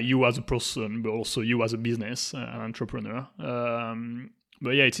business, like you as a person, but also you as a business, an entrepreneur.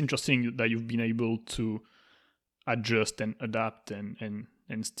 But it's interesting that you've been able to adjust and adapt and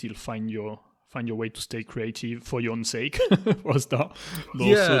still find your way to stay creative for your own sake, for a start, but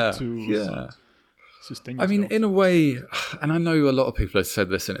also to sustain yourself. I mean, in a way, and I know a lot of people have said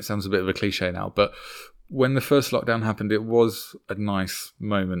this, and it sounds a bit of a cliche now, but when the first lockdown happened, it was a nice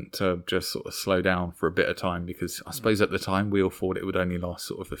moment to just sort of slow down for a bit of time, because I suppose at the time we all thought it would only last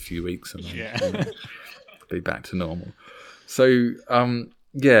sort of a few weeks and then be back to normal. So, and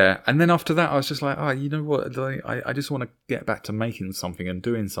then after that, I was just like, you know what? I just want to get back to making something and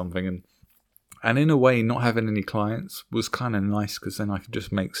doing something. And in a way, not having any clients was kind of nice, because then I could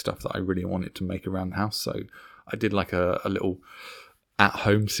just make stuff that I really wanted to make around the house. So I did like a little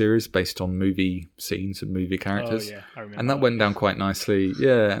at-home series based on movie scenes and movie characters. Oh, yeah, I remember. And that went down quite nicely.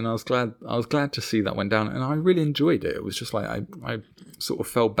 Yeah, and I was glad to see that went down, and I really enjoyed it. It was just like I sort of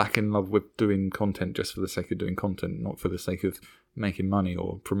fell back in love with doing content just for the sake of doing content, not for the sake of making money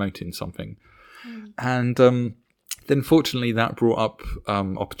or promoting something. And then fortunately that brought up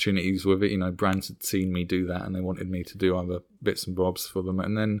opportunities with it. Brands had seen me do that and they wanted me to do other bits and bobs for them.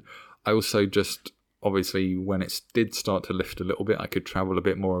 And then I also just, obviously, when it did start to lift a little bit, I could travel a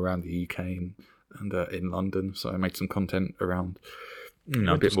bit more around the UK and in London. So I made some content around,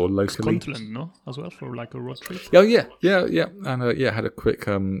 a bit more locally. Scotland, no? As well, for like a road trip? Oh, yeah. And had a quick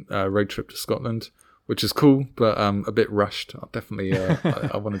road trip to Scotland, which is cool, but a bit rushed. I'll definitely,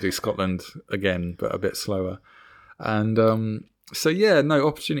 I want to do Scotland again, but a bit slower. And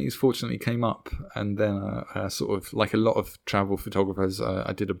opportunities fortunately came up. And then sort of like a lot of travel photographers,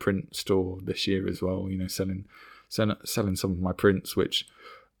 I did a print store this year as well, selling some of my prints, which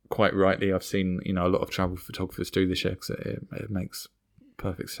quite rightly I've seen, a lot of travel photographers do this year, because it makes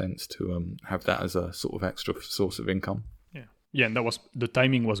perfect sense to have that as a sort of extra source of income. Yeah, and the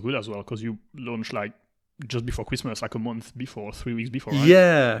timing was good as well, because you launched like just before Christmas, like a month before, 3 weeks before, right?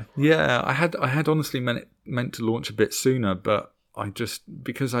 Yeah. I had honestly meant to launch a bit sooner, but I just,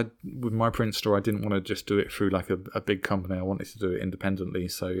 because with my print store, I didn't want to just do it through like a big company. I wanted to do it independently,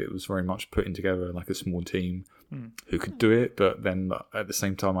 so it was very much putting together like a small team who could do it. But then at the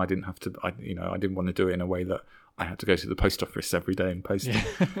same time, I didn't have to. I didn't want to do it in a way that I had to go to the post office every day and post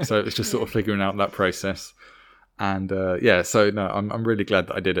it. So it was just sort of figuring out that process. And I'm really glad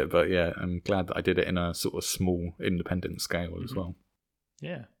that I did it, but I'm glad that I did it in a sort of small independent scale as well.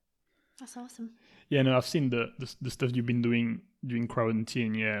 Yeah, that's awesome. Yeah, no, I've seen the stuff you've been doing during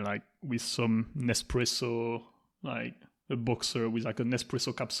quarantine. Yeah, like with some Nespresso, like a boxer with like a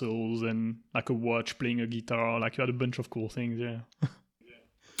Nespresso capsules and like a watch, playing a guitar. Like you had a bunch of cool things. Yeah.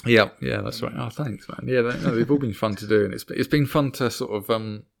 Yeah, that's right. Oh, thanks, man. Yeah, they've all been fun to do, and it's been fun to sort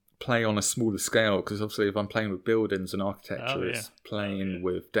of play on a smaller scale, because obviously if I'm playing with buildings and architecture, it's playing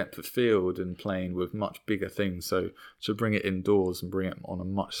with depth of field and playing with much bigger things. So to bring it indoors and bring it on a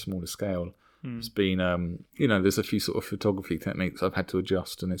much smaller scale, it's been there's a few sort of photography techniques I've had to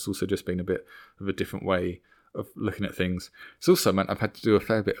adjust, and it's also just been a bit of a different way of looking at things. It's also meant I've had to do a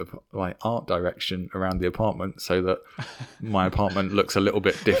fair bit of like art direction around the apartment, so that my apartment looks a little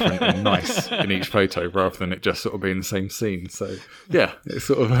bit different and nice in each photo, rather than it just sort of being the same scene. So it's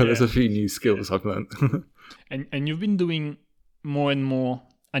sort of there's a few new skills I've learned. And you've been doing more and more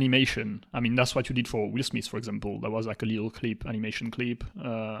animation. I mean, that's what you did for Will Smith, for example. That was like a little animation clip,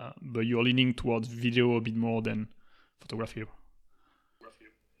 but you're leaning towards video a bit more than photography.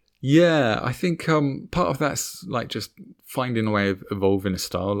 Yeah, I think part of that's like just finding a way of evolving a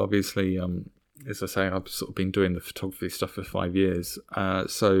style. Obviously, as I say, I've sort of been doing the photography stuff for 5 years.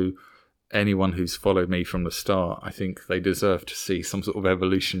 So anyone who's followed me from the start, I think they deserve to see some sort of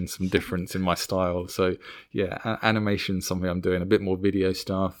evolution, some difference in my style. So yeah, animation's something I'm doing, a bit more video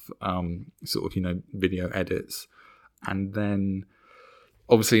stuff, sort of, video edits. And then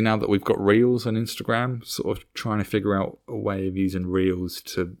obviously now that we've got Reels on Instagram, sort of trying to figure out a way of using Reels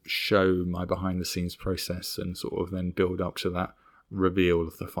to show my behind the scenes process and sort of then build up to that reveal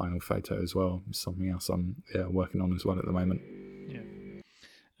of the final photo as well. It's something else I'm working on as well at the moment.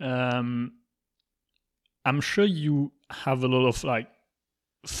 Yeah. I'm sure you have a lot of like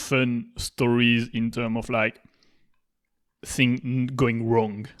fun stories in terms of like thing going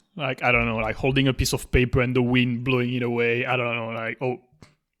wrong. Like, I don't know, like holding a piece of paper and the wind blowing it away. I don't know, like,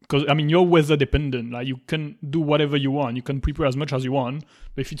 because I mean, you're weather dependent. Like, you can do whatever you want. You can prepare as much as you want.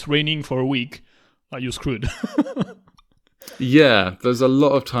 But if it's raining for a week, you're screwed. Yeah, there's a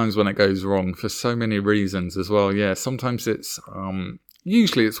lot of times when it goes wrong for so many reasons as well. Yeah, sometimes it's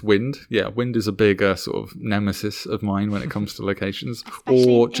usually it's wind. Yeah, wind is a big sort of nemesis of mine when it comes to locations.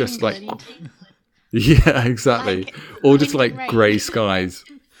 Especially Or in just England. yeah, exactly. Or just like rain. grey skies.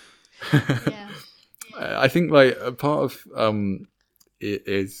 Yeah. I think like a part of it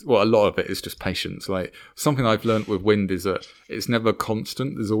is, well, a lot of it is just patience. Like something I've learnt with wind is that it's never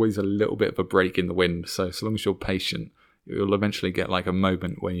constant. There's always a little bit of a break in the wind. So long as you're patient, you'll eventually get like a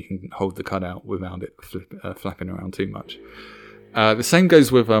moment where you can hold the cutout without it flapping around too much. The same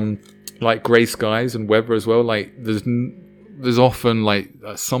goes with like grey skies and weather as well. Like there's often like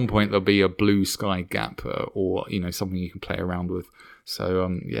at some point there'll be a blue sky gap or something you can play around with.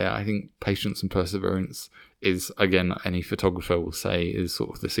 So I think patience and perseverance is, again, any photographer will say is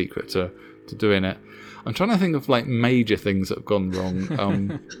sort of the secret to doing it. I'm trying to think of like major things that have gone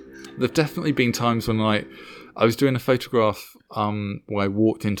wrong. There've definitely been times when I was doing a photograph where I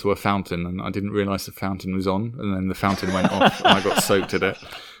walked into a fountain and I didn't realise the fountain was on, and then the fountain went off and I got soaked in it.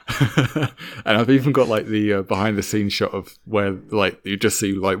 And I've even got like the behind the scenes shot of where like you just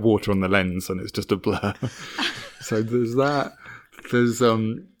see like water on the lens and it's just a blur. So there's that. There's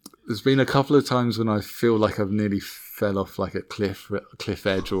been a couple of times when I feel like I've nearly fell off like a cliff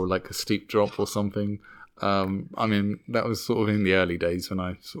edge or like a steep drop or something. I mean, that was sort of in the early days when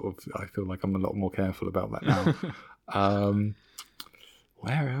I feel like I'm a lot more careful about that now.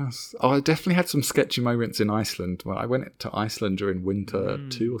 Where else? Oh, I definitely had some sketchy moments in Iceland. Well, I went to Iceland during winter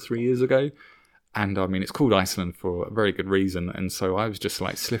 2 or 3 years ago. And I mean, it's called Iceland for a very good reason. And so I was just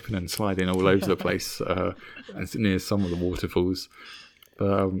like slipping and sliding all over the place near some of the waterfalls.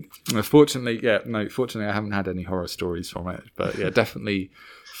 But fortunately I haven't had any horror stories from it. But yeah, definitely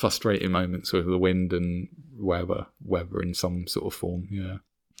frustrating moments with the wind and weather in some sort of form. Yeah.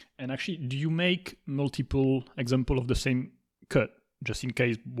 And actually, do you make multiple examples of the same cut just in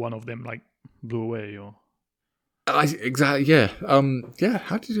case one of them like blew away or? Exactly. Yeah. Yeah.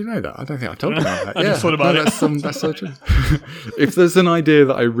 How did you know that? I don't think I told you about that. I just thought about it. That's so true. If there's an idea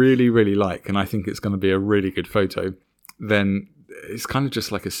that I really, really like, and I think it's going to be a really good photo, then it's kind of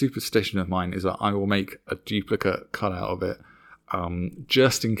just like a superstition of mine is that I will make a duplicate cutout of it,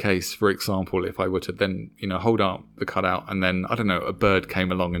 just in case. For example, if I were to then hold out the cutout and then I don't know, a bird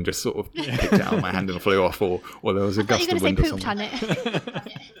came along and just sort of picked it out of my hand and flew off, or there was a gust of wind or something. On it.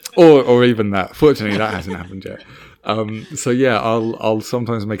 Or even that. Fortunately, that hasn't happened yet. So yeah, I'll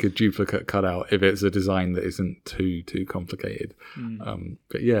sometimes make a duplicate cutout if it's a design that isn't too complicated.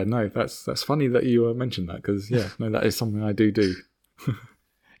 But yeah, no, that's funny that you mentioned that, because that is something I do.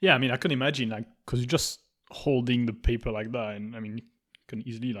 Yeah, I mean, I can imagine like because you're just holding the paper like that, and I mean, you can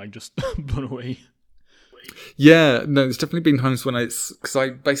easily like just blow away. Yeah, no, there's definitely been times when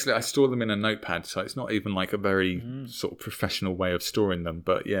because I store them in a notepad, so it's not even like a very sort of professional way of storing them.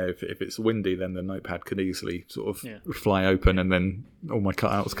 But yeah, if it's windy, then the notepad could easily sort of fly open, and then all my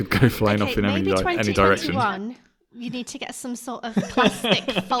cutouts could go flying off in any direction. You need to get some sort of plastic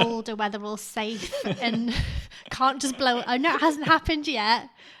folder where they're all safe and can't just blow it. I know it hasn't happened yet,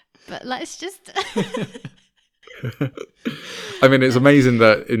 but let's just... I mean, it's amazing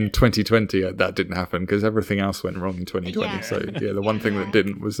that in 2020 that didn't happen, because everything else went wrong in 2020. Yeah. So yeah, the one thing that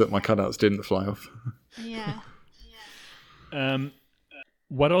didn't was that my cutouts didn't fly off. Yeah.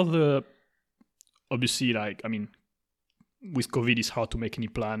 What are the... Obviously, like, I mean, with COVID, it's hard to make any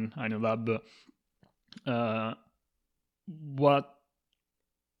plan. I know that, but... what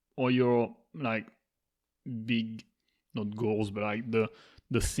are your like big, not goals, but like the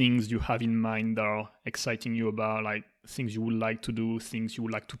things you have in mind that are exciting you about, like things you would like to do, things you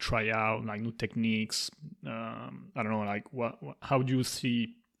would like to try out, like new techniques? I don't know, like how do you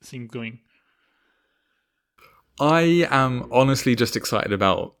see things going? I am honestly just excited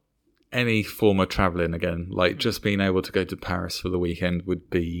about any form of traveling again. Like just being able to go to Paris for the weekend would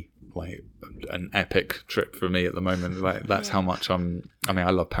be like an epic trip for me at the moment. Like that's how much I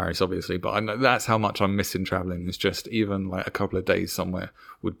love Paris obviously, but I know that's how much I'm missing traveling. It's just even like a couple of days somewhere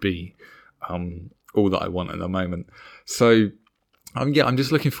would be all that I want at the moment. So I'm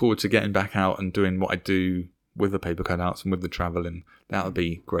just looking forward to getting back out and doing what I do with the paper cutouts and with the traveling. That would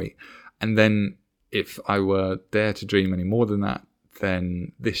be great. And then if I were dare to dream any more than that,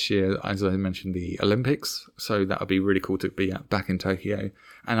 then this year, as I mentioned, the Olympics. So that would be really cool to be back in Tokyo.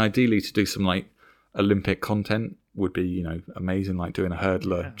 And ideally to do some like Olympic content would be, you know, amazing. Like doing a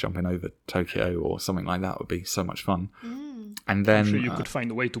hurdler, jumping over Tokyo or something like that would be so much fun. And then I'm sure you could find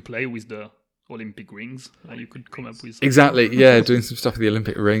a way to play with the Olympic rings. You could come up with exactly, yeah, doing some stuff with the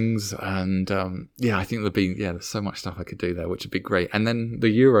Olympic rings, and I think there's so much stuff I could do there, which would be great. And then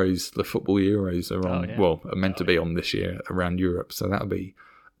the Euros, the football Euros are on, are meant to be on this year around Europe, so that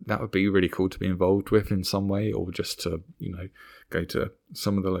would be really cool to be involved with in some way, or just to, you know, go to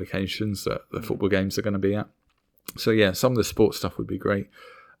some of the locations that the football games are going to be at. So yeah, some of the sports stuff would be great.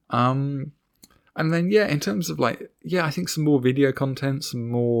 And then in terms of I think some more video content,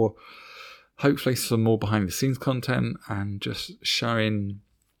 hopefully some more behind the scenes content, and just showing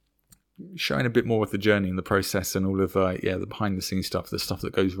a bit more of the journey and the process and all of the behind the scenes stuff, the stuff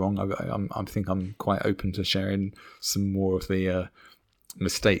that goes wrong. I think I'm quite open to sharing some more of the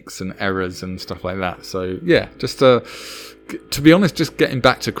mistakes and errors and stuff like that. So yeah, just to be honest, just getting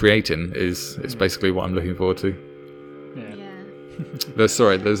back to creating is basically what I'm looking forward to. There's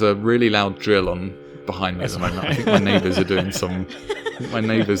a really loud drill on behind me at the moment. I think my neighbours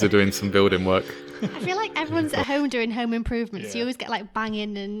are doing some building work. I feel like everyone's at home doing home improvements. You always get like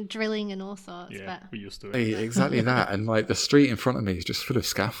banging and drilling and all sorts. Yeah, but we used to. Exactly that. And like the street in front of me is just full of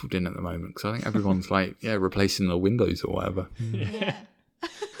scaffolding at the moment, because I think everyone's replacing the windows or whatever. Yeah.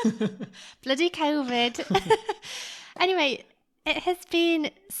 Bloody COVID. Anyway, it has been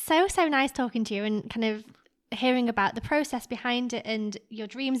so nice talking to you and kind of hearing about the process behind it and your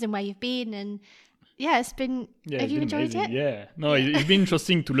dreams and where you've been. And it's been. Have you enjoyed amazing. it? Yeah. No, it's been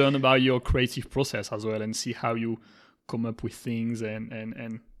interesting to learn about your creative process as well, and see how you come up with things,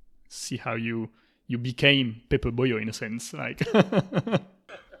 and see how you became Paper Boyo in a sense. Like.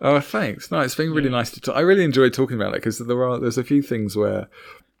 Oh, thanks. No, it's been really nice to talk. I really enjoyed talking about it, because there's a few things where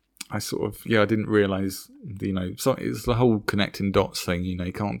I sort of, I didn't realise, so it's the whole connecting dots thing,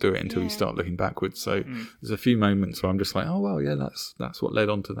 you can't do it until you start looking backwards. So there's a few moments where I'm just like, oh, well, yeah, that's what led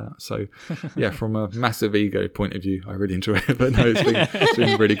on to that. So from a massive ego point of view, I really enjoy it. But no, it's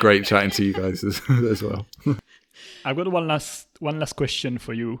been really great chatting to you guys as well. I've got one last question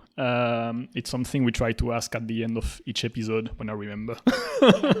for you. It's something we try to ask at the end of each episode when I remember.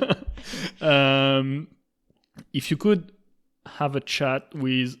 If you could have a chat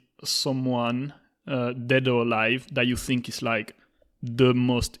with someone, dead or alive, that you think is like the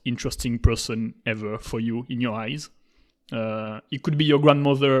most interesting person ever for you in your eyes, it could be your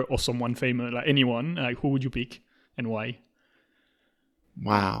grandmother or someone famous, like anyone. Like, who would you pick and why?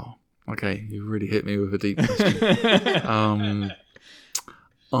 Wow. Okay, you really hit me with a deep question.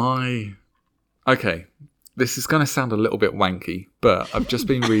 This is going to sound a little bit wanky, but I've just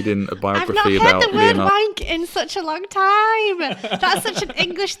been reading a biography about Leonardo. I've not heard the word wank in such a long time. That's such an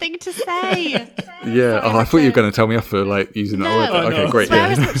English thing to say. Yeah, I thought you were going to tell me off for using that word. Okay, great. Swear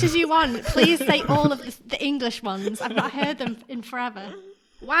as much as you want. Please say all of the English ones. I've not heard them in forever.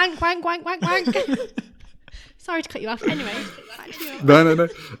 Wank, wank, wank, wank, wank. Sorry to cut you off. Anyway, back to you. No.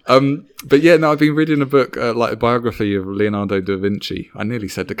 But I've been reading a book, like a biography of Leonardo da Vinci. I nearly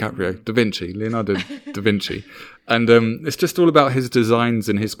said DiCaprio. Leonardo da Vinci. And it's just all about his designs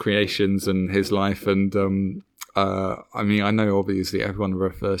and his creations and his life. And I know obviously everyone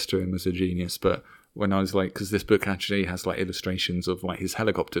refers to him as a genius, but when I was because this book actually has illustrations of his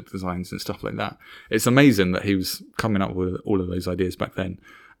helicopter designs and stuff like that. It's amazing that he was coming up with all of those ideas back then.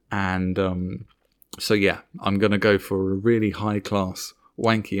 And so I'm going to go for a really high-class,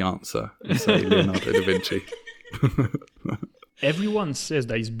 wanky answer and say Leonardo da Vinci. Everyone says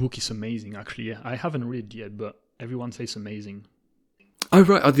that his book is amazing, actually. I haven't read it yet, but everyone says amazing. Oh,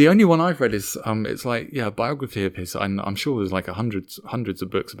 right. The only one I've read is, it's a biography of his. I'm sure there's hundreds of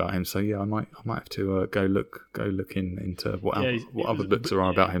books about him. So I might have to go look into what other books there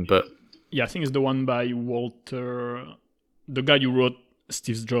are about him. But I think it's the one by Walter, the guy who wrote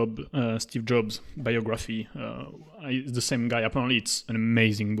Steve Jobs biography. It's the same guy. Apparently it's an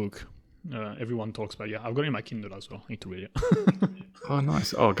amazing book. Everyone talks about it. I've got it in my Kindle as well. I need to read it. Oh,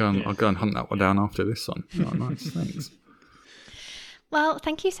 nice. I'll go and hunt that one down after this one. Oh, nice. Thanks. Well,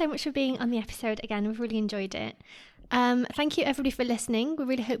 thank you so much for being on the episode again. We've really enjoyed it. Thank you everybody for listening. We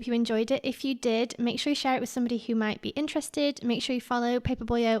really hope you enjoyed it. If you did, make sure you share it with somebody who might be interested. Make sure you follow Paper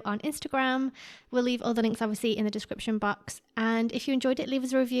Boyo on Instagram. We'll leave all the links obviously in the description box. And if you enjoyed it, leave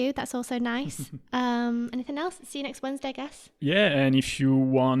us a review. That's also nice. Anything else? See you next Wednesday, I guess. Yeah, and if you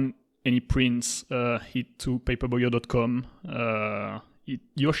want any prints, hit to paperboyo.com.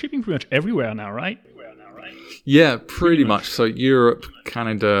 You're shipping pretty much everywhere now, right? Yeah, pretty much. So Europe,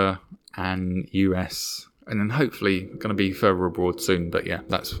 Canada, and US. and then hopefully going to be further abroad soon. But yeah,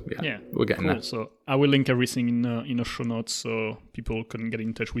 we're getting there. So I will link everything in the show notes so people can get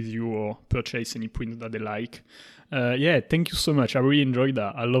in touch with you or purchase any prints that they like. Thank you so much. I really enjoyed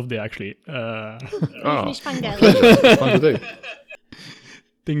that. I loved it actually. Pleasure. Fun to do.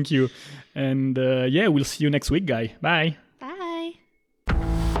 Thank you. And we'll see you next week, guy. Bye.